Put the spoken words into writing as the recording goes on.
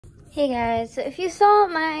Hey guys, so if you saw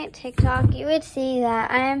my TikTok, you would see that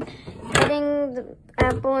I'm putting the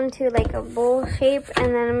apple into like a bowl shape and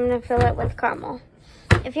then I'm going to fill it with caramel.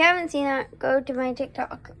 If you haven't seen that, go to my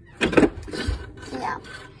TikTok. Yeah.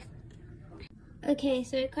 Okay,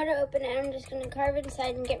 so I cut it open and I'm just going to carve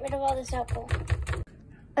inside and get rid of all this apple.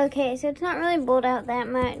 Okay, so it's not really bowled out that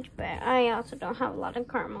much, but I also don't have a lot of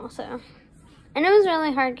caramel, so. And it was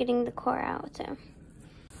really hard getting the core out, so.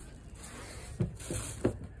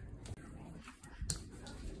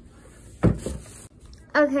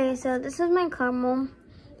 Okay, so this is my caramel,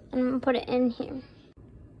 and I'm gonna put it in here.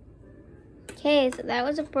 Okay, so that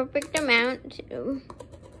was a perfect amount too.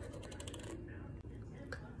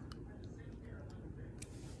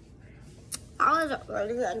 That was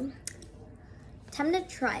really good. Time to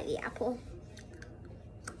try the apple.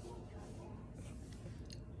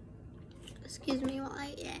 Excuse me while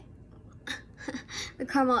I eat it. The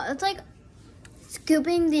caramel, it's like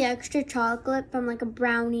scooping the extra chocolate from like a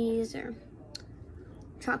brownies or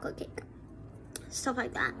chocolate cake, stuff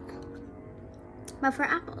like that, but for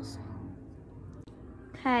apples.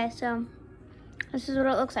 Okay, so this is what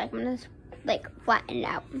it looks like. I'm gonna like flatten it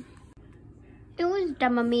out. It was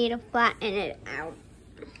dumb of me to flatten it out.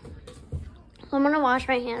 So I'm gonna wash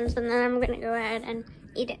my hands and then I'm gonna go ahead and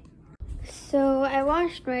eat it. So I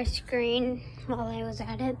washed my screen while I was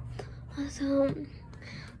at it. Also,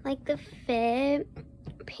 like the fit,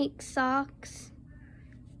 pink socks,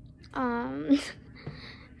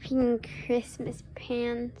 pink Christmas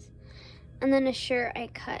pants, and then a shirt I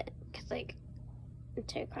cut because like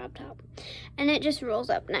it's a crop top, and it just rolls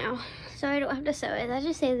up now, so I don't have to sew it. That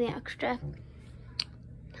just saves the extra.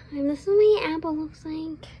 And this is what my apple looks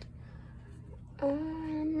like.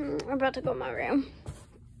 I'm about to go in my room.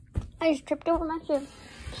 I just tripped over my shoe.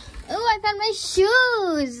 Oh, I found my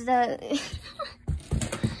shoes.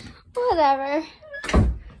 Whatever.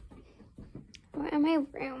 We're in my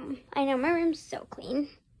room. I know my room's so clean.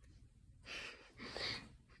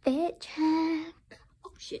 Fit check.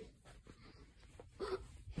 Oh shit.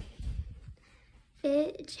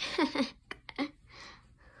 Fit check.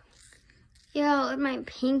 Yo, with my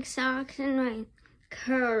pink socks and my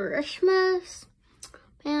Christmas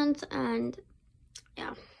pants and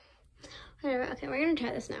yeah. Whatever. Okay, we're gonna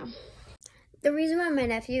try this now. The reason why my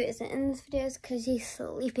nephew isn't in this video is because he's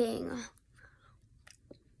sleeping.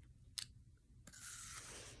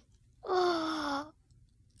 Oh.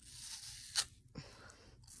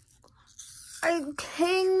 Are you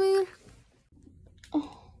kidding me?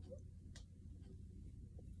 Oh.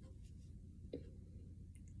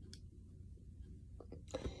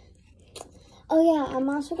 Oh yeah, I'm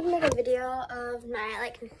also gonna make a video of my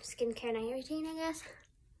like skincare night routine, I guess.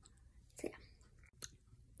 So yeah.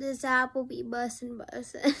 This apple be bussin'.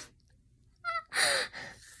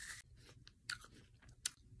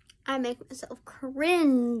 I make myself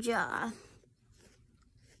cringe.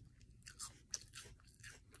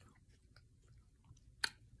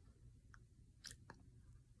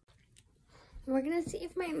 We're gonna see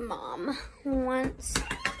if my mom wants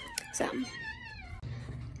some.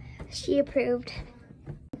 She approved.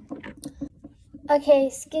 Okay,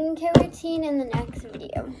 skincare routine in the next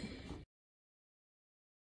video.